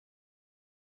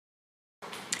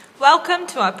Welcome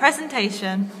to our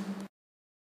presentation.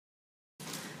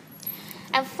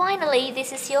 And finally,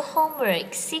 this is your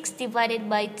homework. 6 divided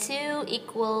by 2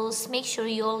 equals, make sure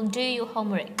you all do your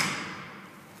homework.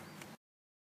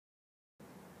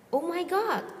 Oh my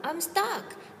god, I'm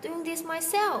stuck doing this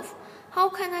myself. How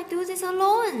can I do this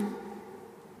alone?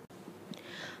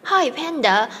 Hi,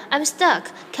 Panda. I'm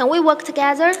stuck. Can we work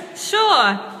together?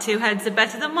 Sure, 2 heads are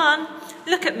better than 1.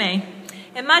 Look at me.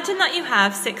 Imagine that you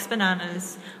have 6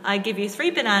 bananas. I give you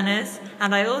 3 bananas,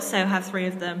 and I also have 3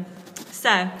 of them.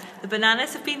 So, the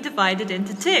bananas have been divided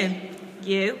into 2.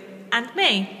 You and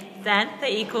me. Then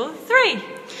they equal 3.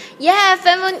 Yeah,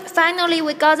 finally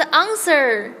we got the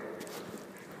answer.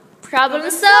 Problem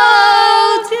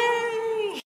solved!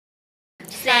 Yay!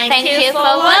 Thank you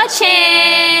for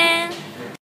watching.